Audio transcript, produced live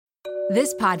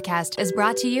This podcast is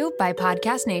brought to you by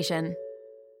Podcast Nation.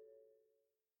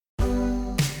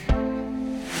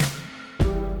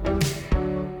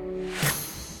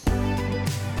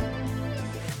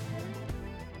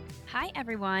 Hi,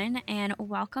 everyone, and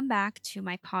welcome back to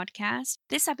my podcast.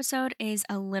 This episode is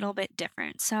a little bit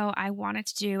different, so I wanted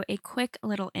to do a quick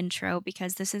little intro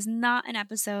because this is not an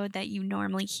episode that you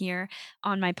normally hear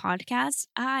on my podcast.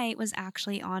 I was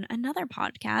actually on another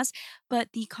podcast, but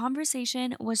the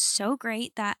conversation was so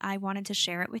great that I wanted to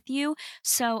share it with you.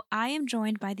 So I am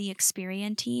joined by the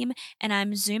Experian team, and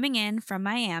I'm zooming in from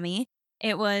Miami.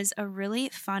 It was a really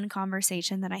fun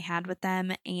conversation that I had with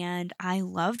them, and I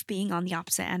loved being on the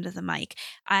opposite end of the mic.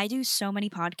 I do so many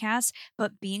podcasts,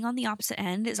 but being on the opposite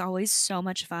end is always so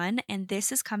much fun. And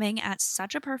this is coming at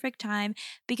such a perfect time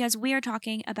because we are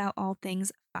talking about all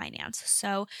things finance.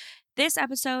 So, this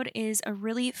episode is a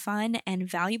really fun and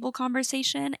valuable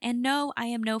conversation. And no, I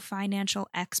am no financial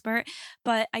expert,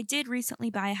 but I did recently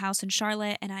buy a house in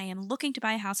Charlotte and I am looking to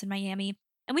buy a house in Miami.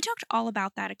 And we talked all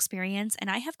about that experience. And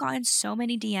I have gotten so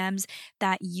many DMs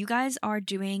that you guys are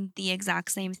doing the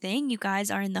exact same thing. You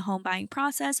guys are in the home buying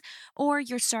process, or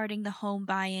you're starting the home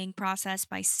buying process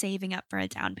by saving up for a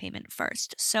down payment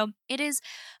first. So it is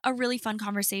a really fun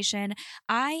conversation.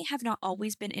 I have not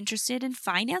always been interested in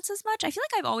finance as much. I feel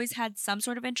like I've always had some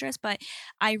sort of interest, but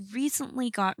I recently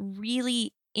got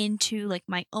really into like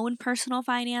my own personal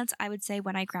finance, I would say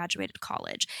when I graduated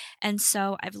college. And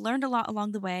so I've learned a lot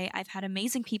along the way. I've had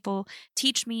amazing people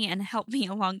teach me and help me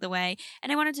along the way. And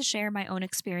I wanted to share my own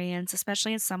experience,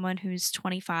 especially as someone who's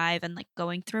 25 and like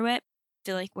going through it. I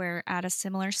feel like we're at a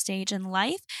similar stage in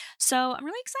life. So I'm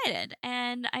really excited.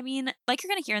 And I mean, like you're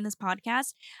going to hear in this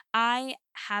podcast, I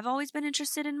have always been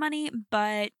interested in money,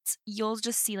 but you'll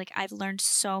just see like I've learned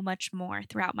so much more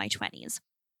throughout my 20s.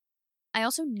 I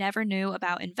also never knew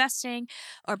about investing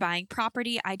or buying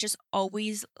property. I just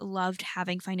always loved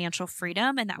having financial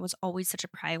freedom, and that was always such a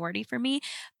priority for me.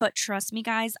 But trust me,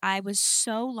 guys, I was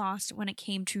so lost when it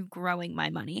came to growing my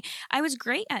money. I was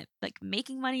great at like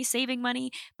making money, saving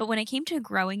money, but when it came to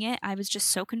growing it, I was just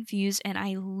so confused and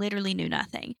I literally knew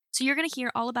nothing. So you're going to hear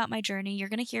all about my journey. You're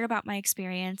going to hear about my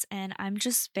experience, and I'm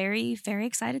just very, very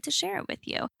excited to share it with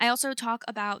you. I also talk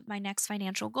about my next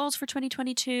financial goals for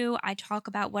 2022. I talk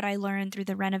about what I learned through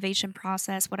the renovation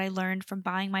process, what I learned from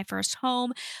buying my first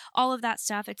home, all of that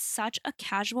stuff. It's such a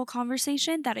casual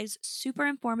conversation that is super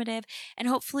informative and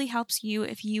hopefully helps you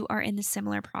if you are in the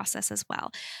similar process as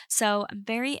well. So I'm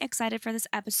very excited for this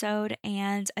episode.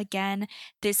 And again,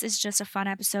 this is just a fun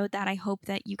episode that I hope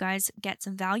that you guys get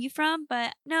some value from.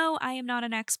 But no, I am not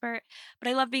an expert, but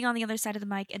I love being on the other side of the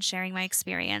mic and sharing my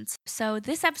experience. So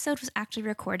this episode was actually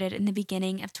recorded in the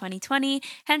beginning of 2020,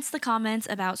 hence the comments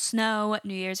about snow,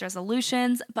 New Year's resolutions,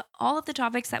 but all of the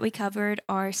topics that we covered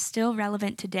are still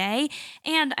relevant today,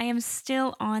 and I am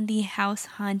still on the house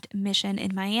hunt mission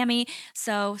in Miami,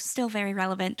 so still very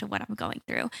relevant to what I'm going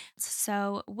through.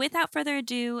 So without further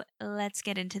ado, let's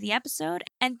get into the episode,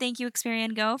 and thank you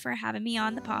Experian Go for having me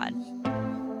on the pod.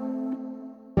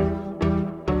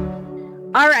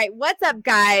 All right, what's up,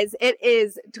 guys? It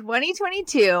is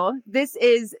 2022. This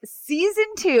is season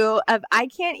 2 of I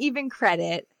Can't Even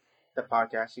Credit, the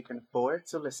podcast you can afford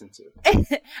to listen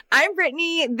to. I'm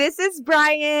Brittany. This is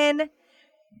Brian.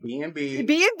 B&B.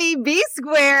 B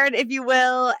squared, if you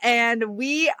will. And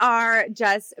we are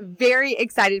just very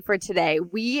excited for today.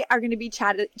 We are going to be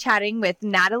chatting with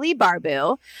Natalie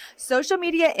Barbu, social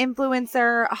media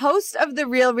influencer, host of the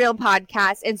Real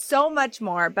podcast, and so much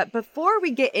more. But before we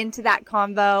get into that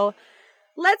convo,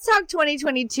 let's talk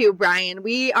 2022, Brian.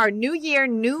 We are new year,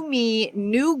 new me,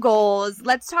 new goals.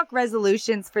 Let's talk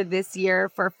resolutions for this year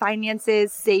for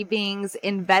finances, savings,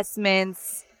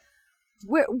 investments.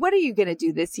 What are you going to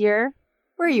do this year?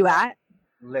 Where are you at?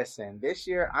 Listen, this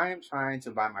year I am trying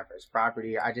to buy my first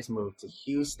property. I just moved to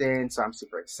Houston, so I'm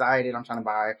super excited. I'm trying to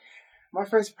buy my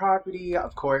first property,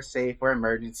 of course, save for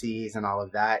emergencies and all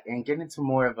of that, and get into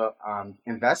more of a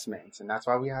investments. And that's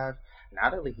why we have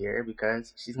Natalie here,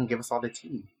 because she's going to give us all the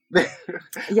tea.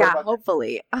 Yeah,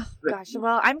 hopefully. Oh, gosh.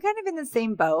 Well, I'm kind of in the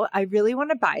same boat. I really want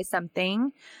to buy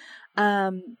something.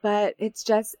 But it's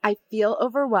just, I feel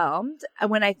overwhelmed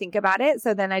when I think about it.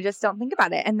 So then I just don't think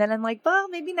about it. And then I'm like, well,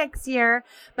 maybe next year,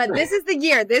 but this is the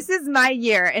year. This is my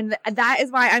year. And that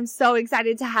is why I'm so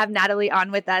excited to have Natalie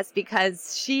on with us,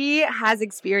 because she has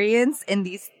experience in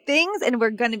these things and we're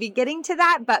going to be getting to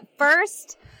that. But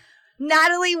first,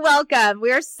 Natalie, welcome.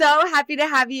 We are so happy to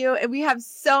have you. And we have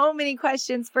so many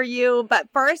questions for you. But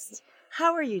first,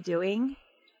 how are you doing?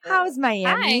 How's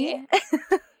Miami?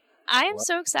 Hi. I am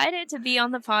so excited to be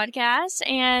on the podcast.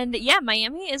 And yeah,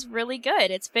 Miami is really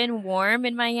good. It's been warm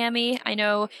in Miami. I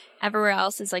know everywhere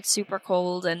else is like super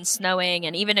cold and snowing.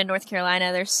 And even in North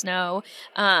Carolina, there's snow,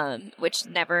 which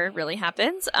never really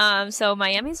happens. So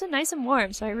Miami's been nice and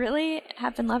warm. So I really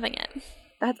have been loving it.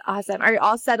 That's awesome. Are you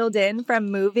all settled in from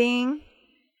moving?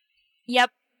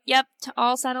 Yep,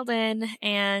 all settled in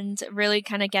and really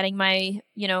kind of getting my,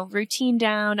 routine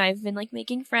down. I've been like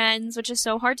making friends, which is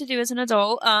so hard to do as an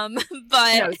adult. But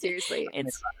No, seriously.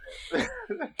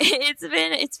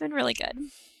 it's been really good.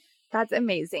 That's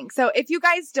amazing. So if you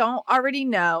guys don't already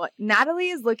know, Natalie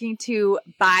is looking to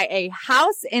buy a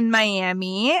house in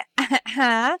Miami.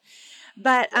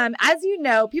 But as you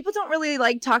know, people don't really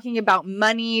like talking about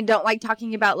money, don't like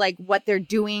talking about like what they're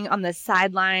doing on the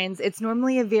sidelines. It's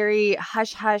normally a very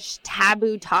hush-hush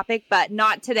taboo topic, but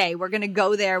not today. We're going to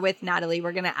go there with Natalie.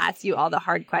 We're going to ask you all the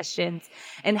hard questions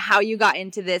and how you got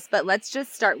into this. But let's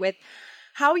just start with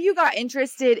how you got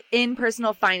interested in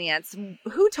personal finance.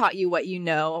 Who taught you what you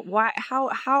know? Why?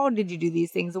 How did you do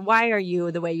these things? Why are you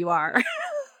the way you are?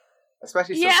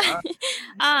 Especially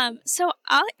so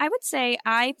I would say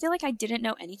I feel like I didn't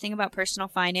know anything about personal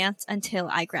finance until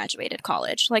I graduated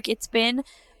college. Like it's been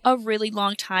a really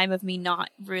long time of me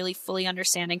not really fully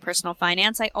understanding personal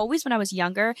finance. I always, when I was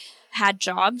younger, had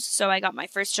jobs. So I got my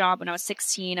first job when I was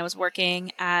 16. I was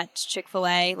working at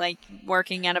Chick-fil-A, like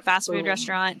working at a fast food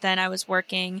restaurant. Then I was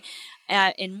working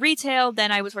in retail.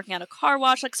 Then I was working at a car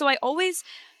wash. Like, so I always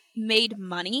made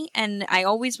money and I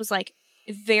always was like,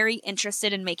 very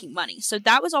interested in making money. So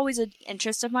that was always an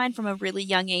interest of mine from a really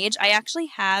young age. I actually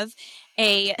have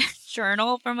a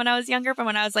journal from when I was younger, from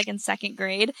when I was like in second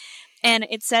grade. And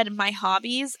it said my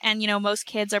hobbies. And, most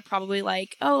kids are probably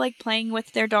like, oh, like playing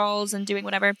with their dolls and doing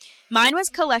whatever. Mine was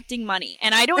collecting money.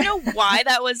 And I don't know why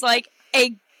that was like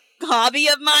a hobby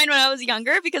of mine when I was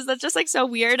younger, because that's just like so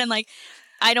weird. And like,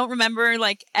 I don't remember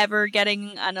like ever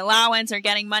getting an allowance or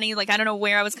getting money. Like, I don't know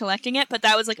where I was collecting it, but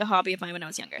that was like a hobby of mine when I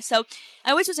was younger. So I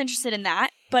always was interested in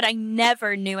that, but I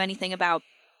never knew anything about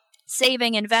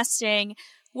saving, investing,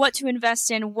 what to invest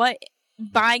in, what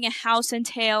buying a house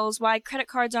entails, why credit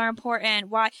cards are important,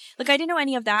 why, like, I didn't know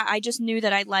any of that. I just knew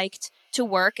that I liked to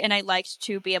work and I liked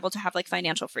to be able to have like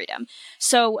financial freedom.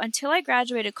 So until I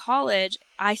graduated college,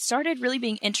 I started really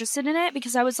being interested in it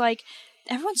because I was like,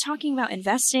 everyone's talking about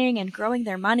investing and growing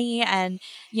their money and,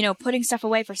 putting stuff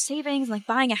away for savings and like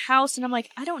buying a house. And I'm like,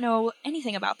 I don't know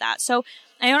anything about that. So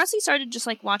I honestly started just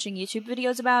like watching YouTube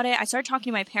videos about it. I started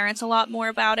talking to my parents a lot more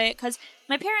about it because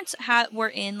my parents were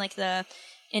in like the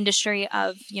industry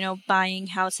of, buying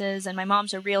houses, and my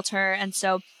mom's a realtor. And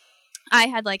so I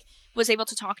had was able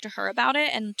to talk to her about it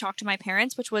and talk to my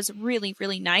parents, which was really,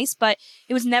 really nice. But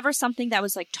it was never something that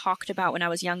was like talked about when I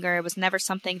was younger. It was never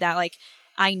something that like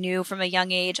I knew from a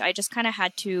young age. I just kind of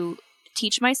had to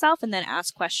teach myself and then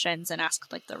ask questions and ask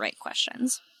like the right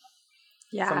questions.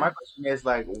 Yeah. So my question is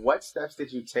like, what steps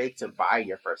did you take to buy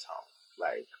your first home?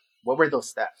 Like, what were those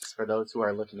steps for those who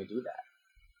are looking to do that?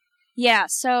 Yeah.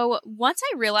 So once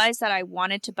I realized that I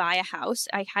wanted to buy a house,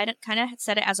 I kind of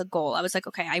set it as a goal. I was like,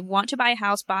 okay, I want to buy a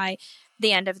house by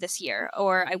the end of this year,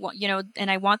 or I want,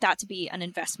 and I want that to be an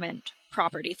investment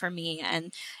property for me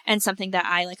and something that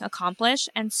I like accomplish.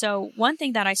 And so one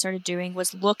thing that I started doing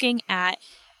was looking at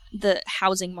the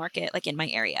housing market, like in my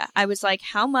area. I was like,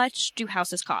 how much do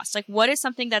houses cost? Like, what is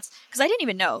something that's, because I didn't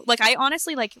even know. Like, I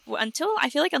honestly, like, I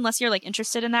feel like unless you're like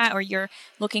interested in that or you're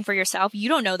looking for yourself, you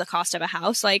don't know the cost of a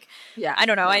house. Like, yeah, I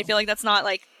don't know. No. I feel like that's not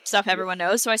like stuff everyone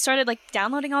knows. So I started like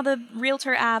downloading all the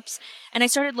realtor apps and I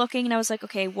started looking and I was like,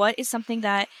 okay, what is something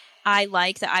that I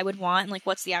like that I would want? And like,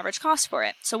 what's the average cost for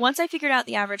it? So once I figured out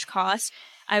the average cost,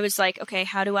 I was like, okay,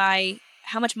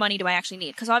 how much money do I actually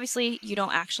need? Because obviously you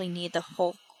don't actually need the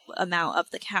whole amount of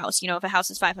the house. If a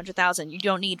house is $500,000, you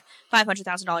don't need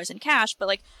 $500,000 in cash, but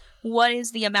like, what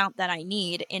is the amount that I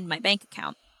need in my bank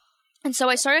account? And so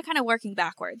I started kind of working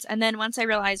backwards. And then once I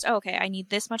realized, okay, I need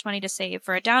this much money to save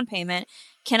for a down payment.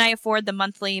 Can I afford the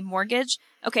monthly mortgage?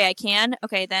 Okay, I can.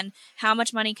 Okay, then how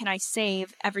much money can I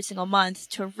save every single month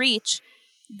to reach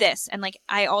this? And like,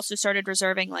 I also started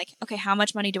reserving like, okay, how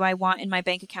much money do I want in my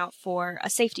bank account for a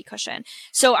safety cushion?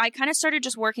 So I kind of started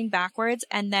just working backwards.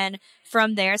 And then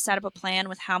from there, set up a plan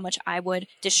with how much I would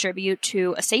distribute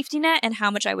to a safety net and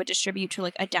how much I would distribute to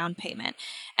like a down payment.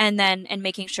 And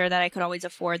making sure that I could always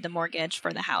afford the mortgage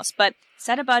for the house, but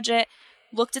set a budget,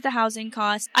 looked at the housing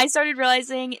costs. I started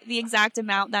realizing the exact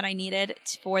amount that I needed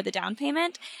for the down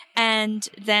payment. And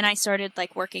then I started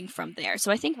like working from there.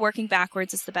 So I think working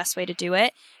backwards is the best way to do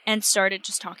it, and started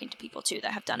just talking to people too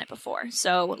that have done it before.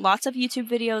 So lots of YouTube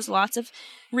videos, lots of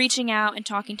reaching out and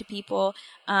talking to people.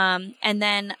 And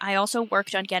then I also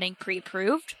worked on getting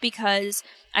pre-approved because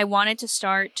I wanted to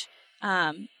start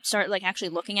like actually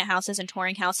looking at houses and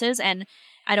touring houses. And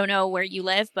I don't know where you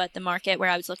live, but the market where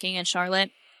I was looking in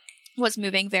Charlotte was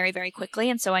moving very, very quickly.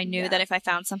 And so I knew that if I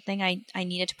found something, I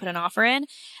needed to put an offer in.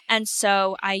 And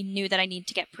so I knew that I needed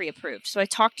to get pre-approved. So I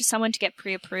talked to someone to get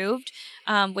pre-approved,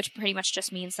 which pretty much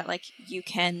just means that like you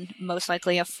can most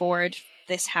likely afford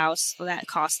this house that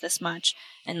costs this much,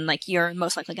 and like you're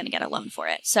most likely going to get a loan for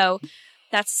it. So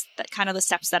that's kind of the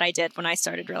steps that I did when I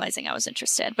started realizing I was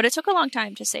interested. But it took a long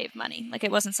time to save money. Like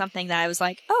it wasn't something that I was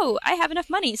like, oh, I have enough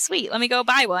money. Sweet. Let me go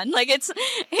buy one. Like it's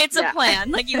a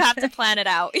plan. Like you have to plan it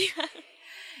out.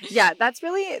 Yeah, that's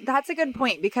a good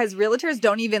point, because realtors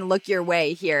don't even look your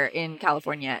way here in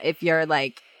California if you're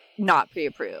like not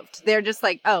pre-approved. They're just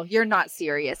like, oh, you're not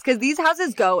serious, because these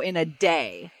houses go in a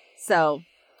day. So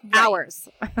hours.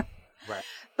 Right.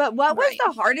 But what was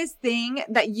the hardest thing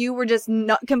that you were just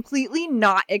completely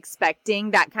not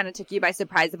expecting that kind of took you by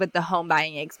surprise with the home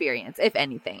buying experience, if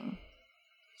anything?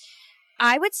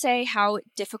 I would say how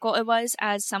difficult it was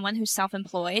as someone who's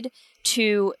self-employed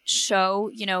to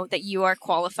show, that you are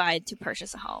qualified to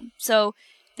purchase a home. So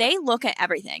they look at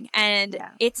everything, and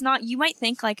it's not, you might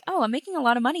think like, oh, I'm making a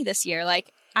lot of money this year,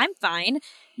 like I'm fine.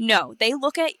 No, they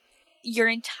look at your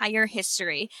entire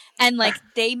history, and like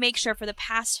they make sure for the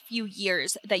past few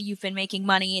years that you've been making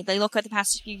money. They look at the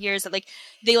past few years that like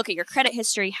they look at your credit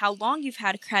history, how long you've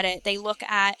had credit. They look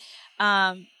at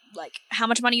like how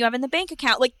much money you have in the bank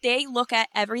account. Like they look at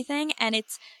everything, and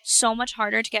it's so much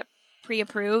harder to get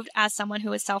pre-approved as someone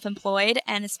who is self-employed,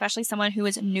 and especially someone who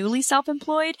is newly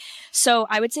self-employed. So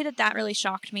I would say that really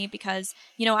shocked me, because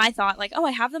I thought like, oh,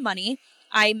 I have the money,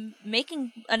 I'm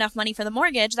making enough money for the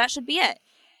mortgage, that should be it.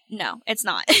 No, it's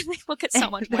not. They look at so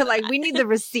much more. They're like, that. We need the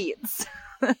receipts.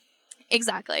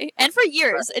 Exactly. And for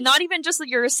years, and not even just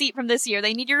your receipt from this year.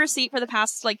 They need your receipt for the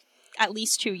past, like, at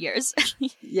least 2 years.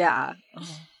 Yeah. Oh,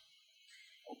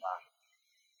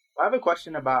 wow. I have a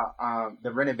question about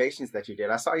the renovations that you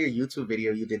did. I saw your YouTube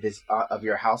video. You did this of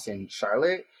your house in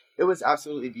Charlotte. It was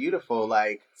absolutely beautiful.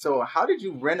 Like, so how did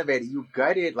you renovate it? You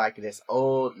gutted like this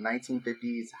old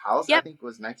 1950s house. Yep. I think it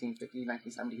was 1950s,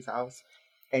 1970s house.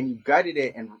 And you gutted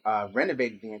it and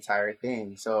renovated the entire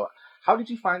thing. So how did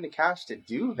you find the cash to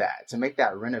do that, to make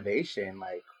that renovation?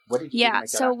 Like, what did you do to make that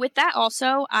so with that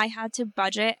also, I had to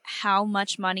budget how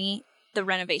much money the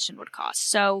renovation would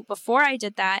cost. So before I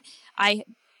did that, I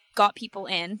got people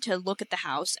in to look at the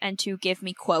house and to give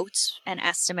me quotes and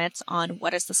estimates on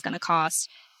what is this going to cost,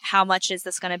 how much is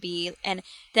this going to be? And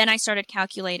then I started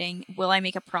calculating, will I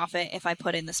make a profit if I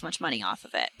put in this much money off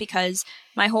of it? Because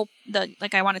I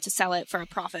wanted to sell it for a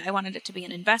profit. I wanted it to be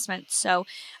an investment. So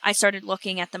I started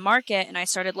looking at the market, and I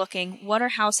started looking, what are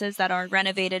houses that are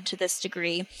renovated to this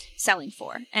degree selling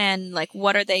for? And like,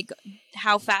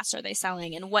 how fast are they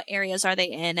selling, and what areas are they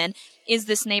in? And is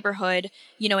this neighborhood,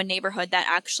 a neighborhood that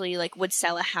actually like would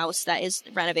sell a house that is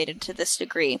renovated to this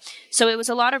degree? So it was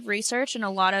a lot of research and a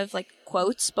lot of like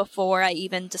quotes before I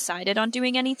even decided on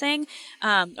doing anything,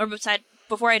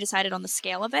 before I decided on the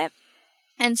scale of it.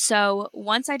 And so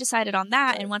once I decided on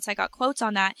that, and once I got quotes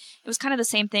on that, it was kind of the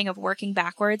same thing of working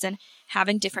backwards and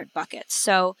having different buckets.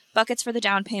 So buckets for the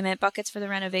down payment, buckets for the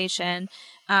renovation,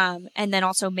 and then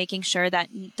also making sure that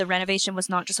the renovation was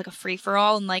not just like a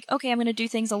free-for-all and like, okay, I'm going to do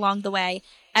things along the way.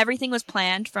 Everything was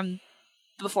planned from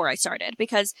before I started,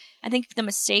 because I think the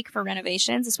mistake for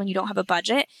renovations is when you don't have a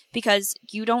budget, because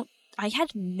I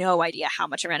had no idea how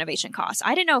much a renovation costs.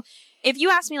 I didn't know. If you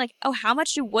ask me like, oh, how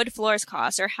much do wood floors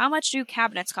cost, or how much do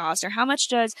cabinets cost, or how much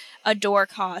does a door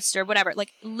cost, or whatever,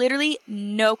 like literally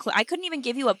no clue. I couldn't even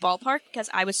give you a ballpark because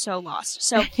I was so lost.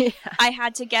 So I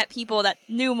had to get people that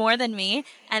knew more than me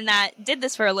and that did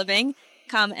this for a living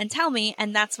come and tell me.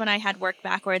 And that's when I had worked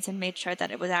backwards and made sure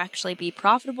that it would actually be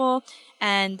profitable,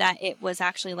 and that it was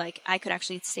actually like I could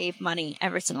actually save money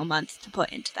every single month to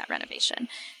put into that renovation.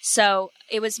 So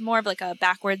it was more of like a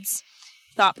backwards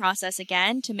thought process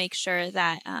again to make sure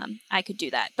that I could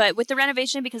do that. But with the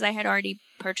renovation, because I had already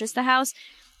purchased the house,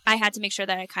 I had to make sure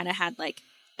that I kind of had like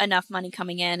enough money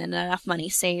coming in and enough money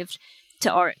saved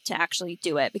to actually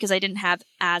do it, because I didn't have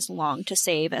as long to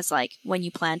save as like when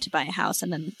you plan to buy a house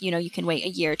and then you can wait a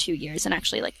year, 2 years and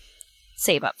actually like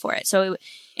save up for it. So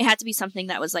it had to be something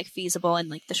that was like feasible in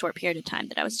like the short period of time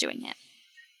that I was doing it.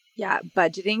 Yeah,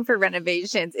 budgeting for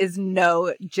renovations is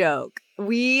no joke.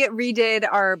 We redid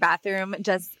our bathroom,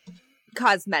 just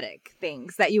cosmetic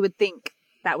things that you would think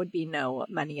that would be no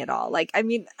money at all. Like, I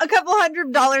mean, a couple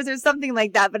 $100 or something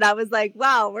like that. But I was like,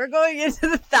 wow, we're going into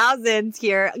the thousands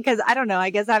here. Because I don't know, I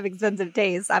guess I have expensive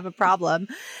taste. I have a problem.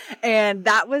 And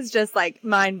that was just like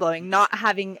mind blowing, not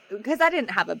having, because I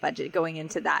didn't have a budget going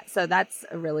into that. So that's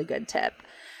a really good tip.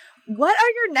 What are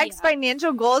your next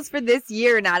financial goals for this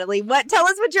year, Natalie? Tell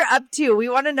us what you're up to. We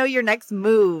want to know your next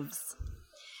moves.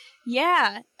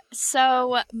 Yeah.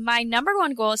 So my number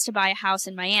one goal is to buy a house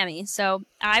in Miami. So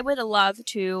I would love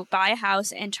to buy a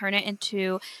house and turn it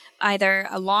into either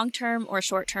a long-term or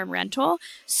short-term rental.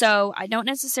 So I don't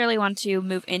necessarily want to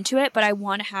move into it, but I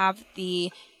want to have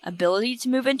the ability to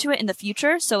move into it in the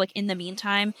future. So like in the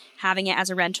meantime, having it as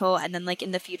a rental, and then like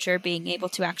in the future being able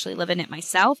to actually live in it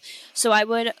myself. So I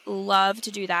would love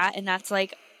to do that. And that's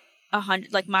like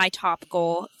my top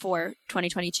goal for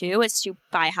 2022 is to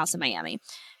buy a house in Miami.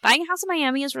 Buying a house in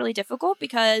Miami is really difficult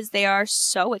because they are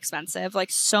so expensive,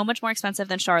 like so much more expensive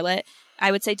than Charlotte.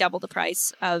 I would say double the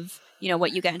price of,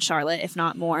 what you get in Charlotte, if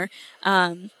not more.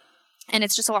 And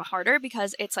it's just a lot harder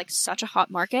because it's like such a hot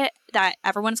market that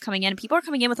everyone's coming in. People are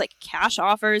coming in with like cash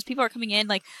offers. People are coming in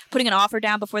like putting an offer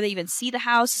down before they even see the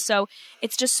house. So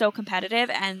it's just so competitive.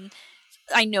 And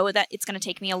I know that it's going to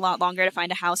take me a lot longer to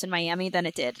find a house in Miami than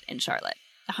it did in Charlotte.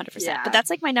 100%. Yeah. But that's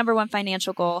like my number one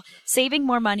financial goal. Saving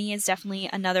more money is definitely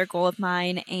another goal of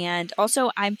mine. And also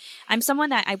I'm someone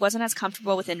that I wasn't as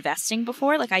comfortable with investing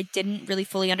before. Like I didn't really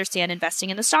fully understand investing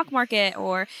in the stock market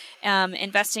or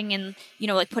investing in,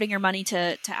 like putting your money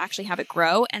to actually have it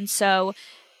grow. And so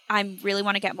I really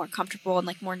want to get more comfortable and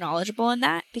like more knowledgeable in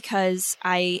that because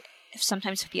I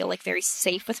sometimes feel like very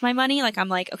safe with my money. Like I'm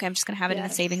like, okay, I'm just going to have it in a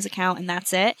savings account and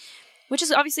that's it, which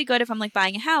is obviously good if I'm like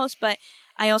buying a house, but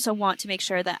I also want to make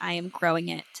sure that I am growing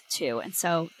it too. And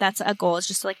so that's a goal, is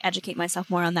just to like educate myself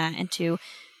more on that and to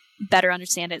better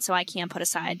understand it so I can put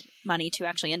aside money to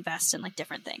actually invest in like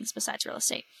different things besides real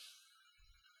estate.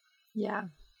 Yeah.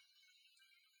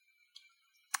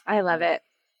 I love it.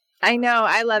 I know.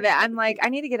 I love it. I'm like, I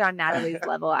need to get on Natalie's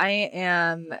level. I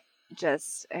am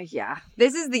just,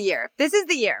 this is the year. This is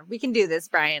the year. We can do this,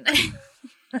 Brian. Me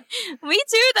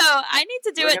too, though. I need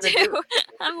to do it too.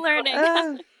 I'm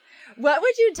learning. What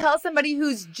would you tell somebody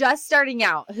who's just starting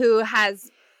out, who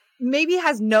maybe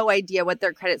has no idea what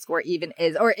their credit score even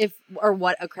is, or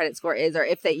what a credit score is, or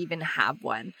if they even have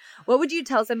one? What would you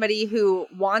tell somebody who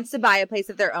wants to buy a place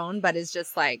of their own, but is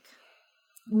just like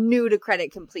new to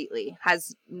credit completely,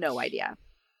 has no idea?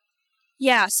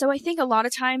 Yeah, so I think a lot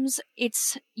of times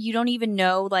you don't even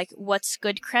know like what's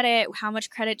good credit, how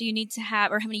much credit do you need to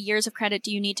have, or how many years of credit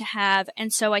do you need to have.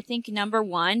 And so I think number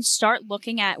one, start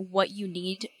looking at what you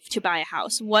need to buy a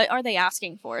house. What are they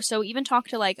asking for? So even talk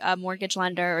to like a mortgage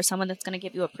lender or someone that's going to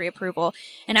give you a pre-approval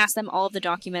and ask them all of the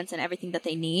documents and everything that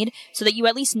they need so that you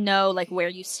at least know like where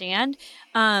you stand.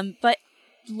 But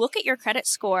look at your credit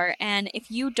score. And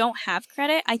if you don't have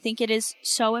credit, I think it is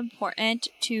so important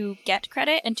to get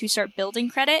credit and to start building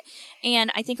credit.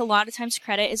 And I think a lot of times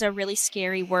credit is a really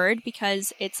scary word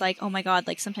because it's like, oh my God,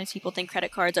 like sometimes people think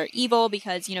credit cards are evil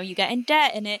because, you get in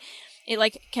debt and it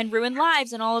like can ruin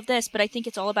lives and all of this. But I think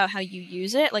it's all about how you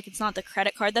use it. Like it's not the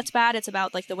credit card that's bad. It's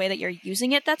about like the way that you're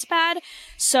using it that's bad.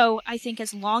 So I think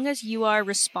as long as you are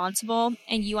responsible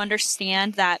and you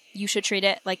understand that you should treat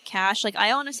it like cash, like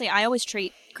I always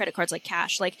treat credit cards like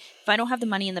cash. Like if I don't have the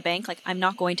money in the bank, like I'm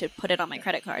not going to put it on my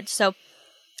credit card. So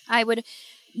I would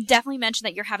definitely mention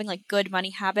that you're having like good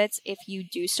money habits if you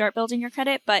do start building your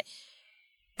credit. But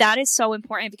that is so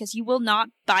important because you will not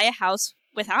buy a house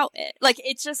without it. Like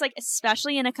it's just like,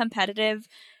 especially in a competitive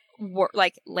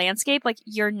landscape, like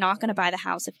you're not going to buy the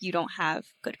house if you don't have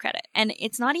good credit. And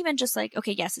it's not even just like,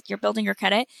 okay, yes, you're building your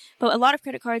credit, but a lot of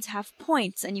credit cards have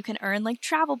points and you can earn like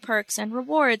travel perks and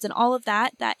rewards and all of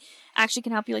that actually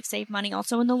can help you like save money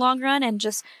also in the long run and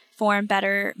just form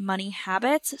better money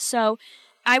habits. So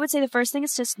I would say the first thing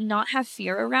is just not have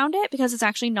fear around it because it's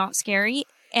actually not scary,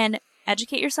 and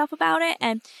educate yourself about it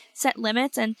and set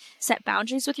limits and set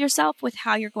boundaries with yourself with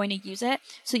how you're going to use it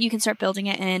so that you can start building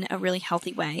it in a really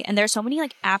healthy way. And there's so many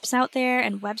like apps out there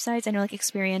and websites. I know like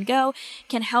Experian Go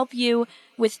can help you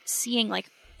with seeing like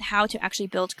how to actually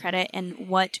build credit and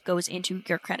what goes into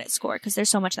your credit score, because there's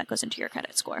so much that goes into your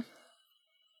credit score.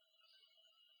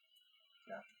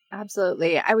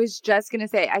 Absolutely. I was just going to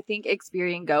say, I think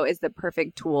Experian Go is the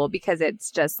perfect tool because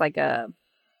it's just like a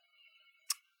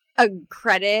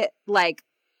credit like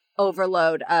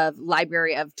overload of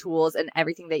library of tools and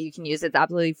everything that you can use. It's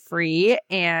absolutely free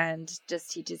and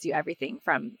just teaches you everything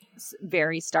from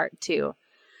very start to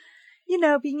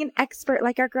being an expert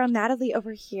like our girl Natalie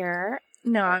over here.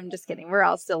 No, I'm just kidding. We're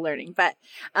all still learning. But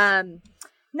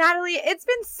Natalie, it's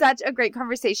been such a great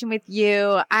conversation with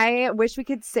you. I wish we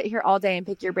could sit here all day and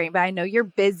pick your brain, but I know you're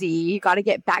busy. You got to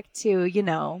get back to,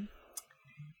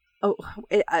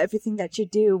 everything that you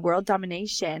do, world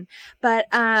domination. But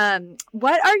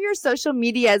what are your social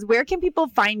medias? Where can people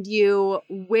find you?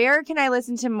 Where can I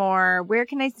listen to more? Where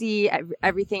can I see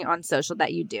everything on social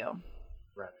that you do?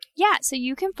 Yeah, so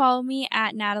you can follow me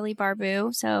at Natalie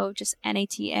Barbu, so just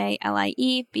NATALIE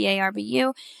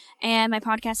BARBU, and my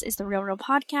podcast is The Real Real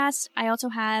Podcast. I also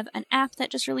have an app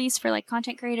that just released for like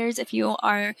content creators if you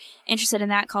are interested in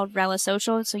that, called Rella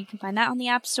Social, so you can find that on the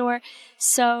App Store.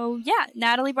 So yeah,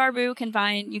 Natalie Barbu can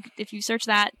find you if you search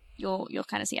that, you'll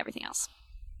kind of see everything else.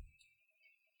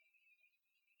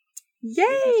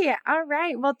 Yay! All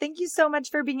right. Well, thank you so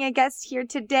much for being a guest here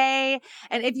today.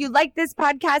 And if you like this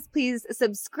podcast, please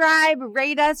subscribe,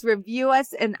 rate us, review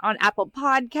us on Apple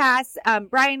Podcasts.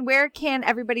 Brian, where can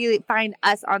everybody find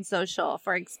us on social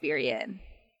for Experian?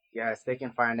 Yes, they can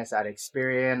find us at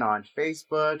Experian on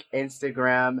Facebook,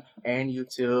 Instagram, and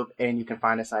YouTube. And you can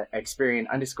find us at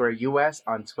Experian_US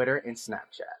on Twitter and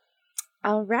Snapchat.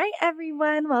 All right,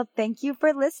 everyone. Well, thank you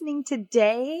for listening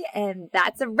today. And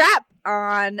that's a wrap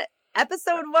on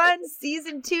Episode 1,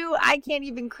 Season 2, I Can't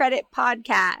Even Credit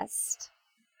podcast.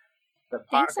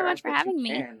 Thanks so much for having me.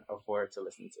 Can afford to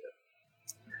listen to.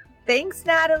 Thanks,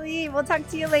 Natalie. We'll talk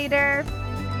to you later.